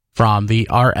From the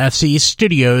RFC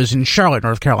studios in Charlotte,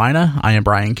 North Carolina, I am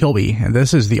Brian Kilby, and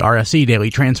this is the RFC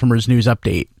Daily Transformers News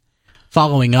Update.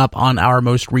 Following up on our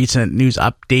most recent news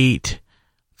update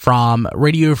from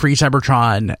Radio Free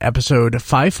Cybertron, episode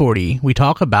 540, we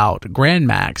talk about Grand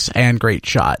Max and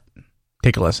Greatshot.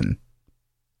 Take a listen.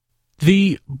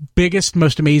 The biggest,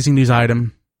 most amazing news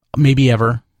item, maybe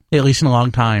ever, at least in a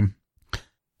long time.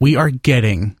 We are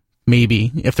getting,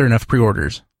 maybe, if there are enough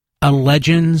pre-orders, a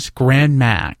Legends Grand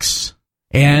Max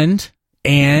and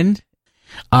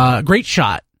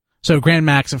Greatshot. So Grand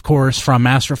Max, of course, from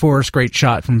Master Force,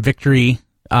 Greatshot from Victory,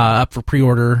 up for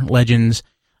pre-order, Legends.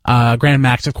 Grand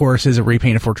Max, of course, is a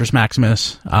repaint of Fortress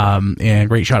Maximus, and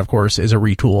Greatshot, of course, is a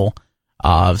retool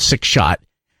of Six Shot.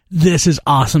 This is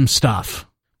awesome stuff.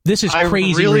 This is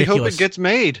crazy. I really ridiculous. hope it gets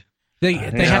made. They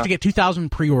have to get 2,000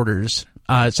 pre-orders,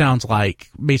 it sounds like,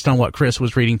 based on what Chris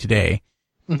was reading today.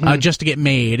 Just to get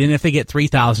made, and if they get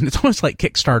 3,000, it's almost like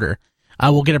Kickstarter.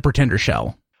 We'll get a Pretender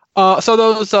shell. So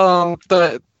those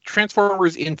the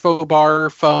Transformers info bar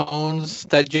phones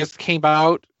that just came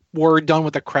out were done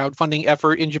with a crowdfunding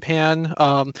effort in Japan.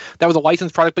 That was a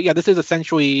licensed product, but yeah, this is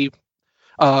essentially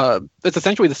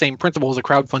the same principle as a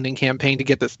crowdfunding campaign to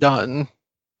get this done.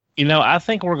 You know, I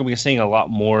think we're going to be seeing a lot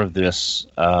more of this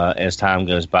as time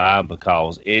goes by,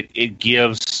 because it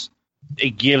gives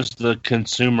the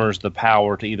consumers the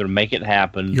power to either make it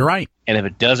happen. You're right. And if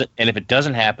it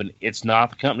doesn't happen, it's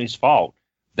not the company's fault.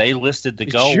 They listed the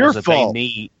goals that fault.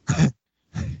 they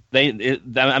need.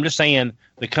 I'm just saying,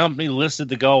 the company listed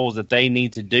the goals that they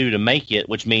need to do to make it,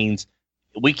 which means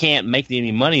we can't make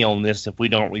any money on this if we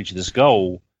don't reach this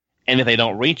goal. And if they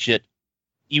don't reach it,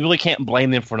 you really can't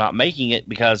blame them for not making it,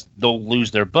 because they'll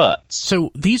lose their butts.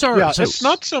 So these are... Yeah, it's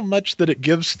not so much that it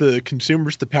gives the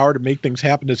consumers the power to make things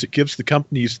happen as it gives the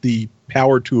companies the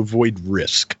power to avoid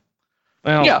risk.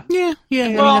 Well, yeah,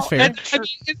 well, that's fair.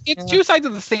 It's two sides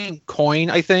of the same coin,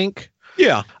 I think.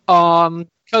 Yeah. Because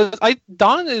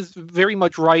Don is very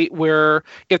much right, where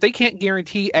if they can't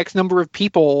guarantee X number of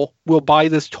people will buy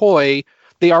this toy,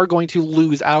 they are going to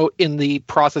lose out in the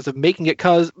process of making it,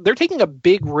 because they're taking a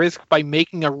big risk by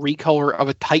making a recolor of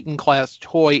a Titan-class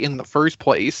toy in the first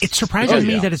place. It's surprising to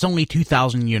me that it's only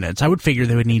 2,000 units. I would figure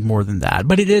they would need more than that,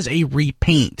 but it is a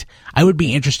repaint. I would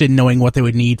be interested in knowing what they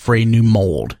would need for a new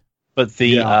mold. But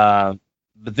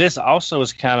but this also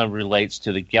kind of relates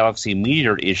to the Galaxy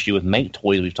Meteor issue with Make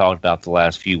Toys we've talked about the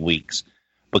last few weeks,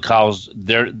 because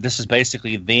this is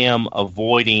basically them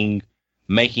avoiding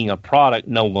making a product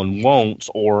no one wants,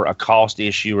 or a cost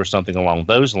issue or something along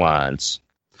those lines.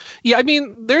 Yeah, I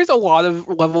mean, there's a lot of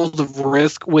levels of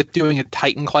risk with doing a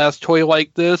Titan-class toy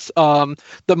like this. The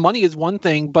money is one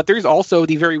thing, but there's also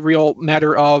the very real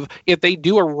matter of, if they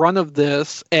do a run of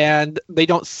this and they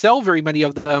don't sell very many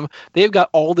of them, they've got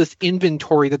all this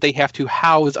inventory that they have to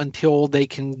house until they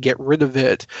can get rid of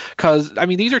it. Because, I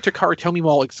mean, these are Takara Tomy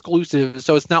Mall exclusives,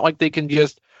 so it's not like they can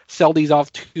just sell these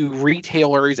off to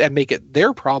retailers and make it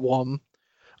their problem.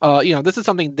 This is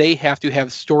something they have to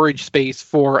have storage space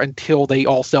for until they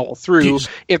all sell through.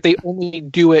 If they only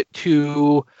do it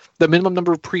to the minimum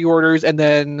number of pre-orders, and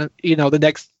then,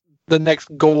 the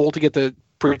next goal to get the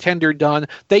Pretender done,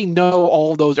 they know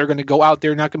all of those are going to go out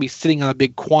there, not going to be sitting on a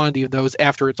big quantity of those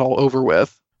after it's all over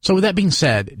with. So with that being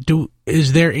said,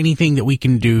 is there anything that we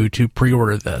can do to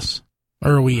pre-order this?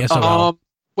 Or are we SOL?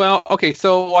 Well, okay,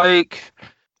 so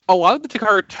a lot of the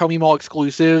Takara Tomy Mall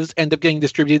exclusives end up getting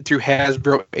distributed through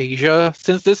Hasbro Asia.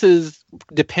 Since this is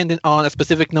dependent on a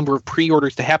specific number of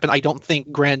pre-orders to happen, I don't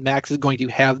think Grand Max is going to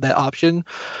have that option.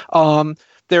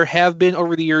 There have been,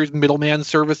 over the years, middleman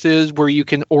services where you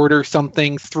can order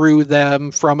something through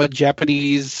them from a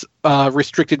Japanese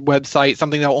restricted website,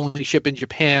 something that will only ship in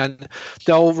Japan.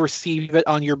 They'll receive it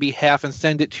on your behalf and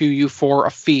send it to you for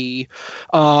a fee.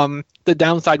 The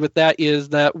downside with that is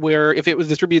that if it was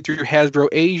distributed through Hasbro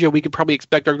Asia, we could probably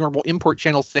expect our normal import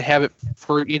channels to have it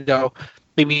for,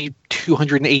 maybe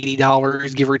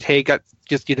 $280, give or take.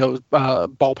 Just,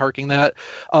 ballparking that.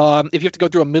 If you have to go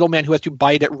through a middleman who has to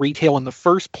buy it at retail in the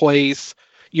first place,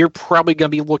 you're probably going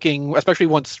to be looking, especially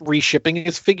once reshipping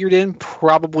is figured in,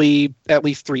 probably at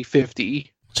least $350.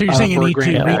 So you're saying I need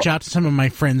to reach out to some of my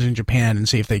friends in Japan and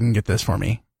see if they can get this for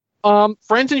me?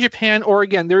 Friends in Japan, or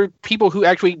again, there are people who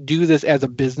actually do this as a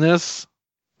business.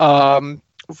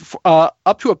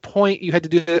 Up to a point, you had to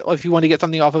do it if you want to get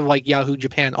something off of like Yahoo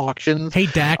Japan auctions. Hey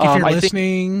Dak, if you're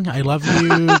listening, I love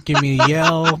you. Give me a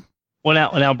yell.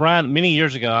 Well, now, Brian, many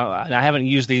years ago, I haven't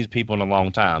used these people in a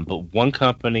long time, but one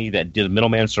company that did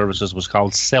middleman services was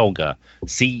called Selga,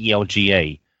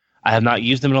 Celga. I have not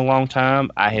used them in a long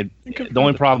time. The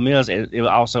only problem is it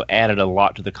also added a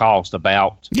lot to the cost. That's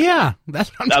what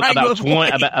I'm trying to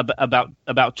avoid.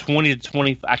 About 20 to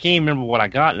 20. I can't even remember what I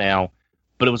got now,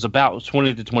 but it was about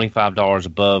 $20 to $25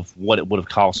 above what it would have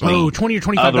cost me. Oh, $20 or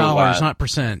 $25, not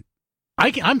percent.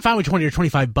 I'm fine with $20 or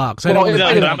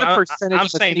 $25. I'm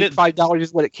saying $25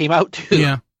 is what it came out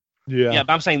to. Yeah.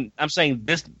 But I'm saying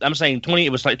 20.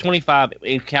 It was like 25,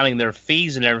 counting their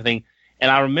fees and everything. And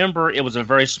I remember it was a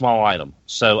very small item,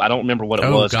 so I don't remember what it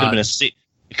was. God. It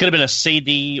could have been a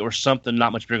CD or something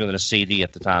not much bigger than a CD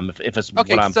at the time. If it's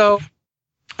okay, what I'm. So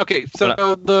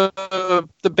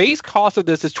the base cost of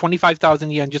this is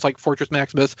 25,000 yen, just like Fortress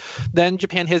Maximus. Then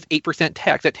Japan has 8%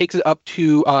 tax. That takes it up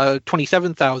to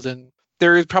 27,000.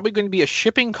 There is probably going to be a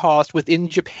shipping cost within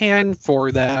Japan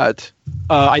for that.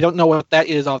 I don't know what that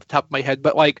is off the top of my head,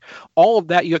 but like all of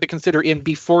that you have to consider in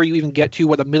before you even get to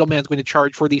what a middleman is going to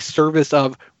charge for the service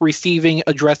of receiving,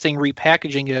 addressing,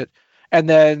 repackaging it, and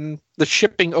then the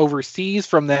shipping overseas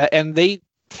from that. And they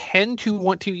tend to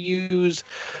want to use,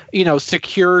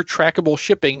 secure, trackable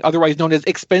shipping, otherwise known as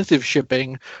expensive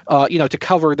shipping, to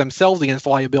cover themselves against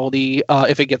liability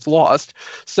if it gets lost.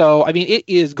 So, I mean, it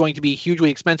is going to be hugely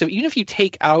expensive. Even if you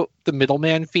take out the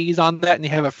middleman fees on that and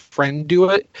you have a friend do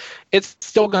it, it's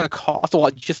still going to cost a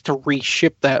lot just to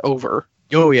reship that over.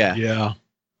 Oh, yeah. Yeah.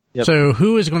 Yep. So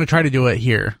who is going to try to do it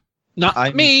here?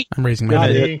 Not me. I'm raising my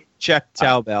hand. Check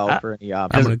Taobao for any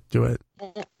options. I'm going to do it.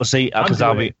 Well, see,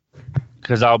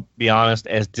 because I'll be honest,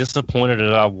 as disappointed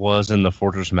as I was in the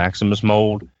Fortress Maximus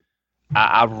mold,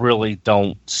 I really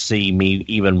don't see me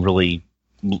even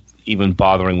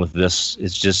bothering with this.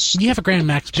 It's just you have a Grand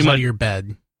Maximus under your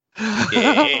bed.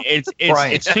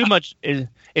 It's too much.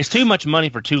 It's too much money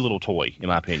for too little toy, in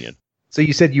my opinion. So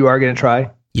you said you are going to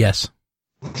try? Yes.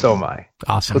 So am I.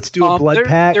 Awesome. Let's do a blood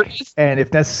pack, and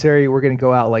if necessary, we're going to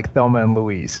go out like Thelma and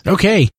Louise. Okay.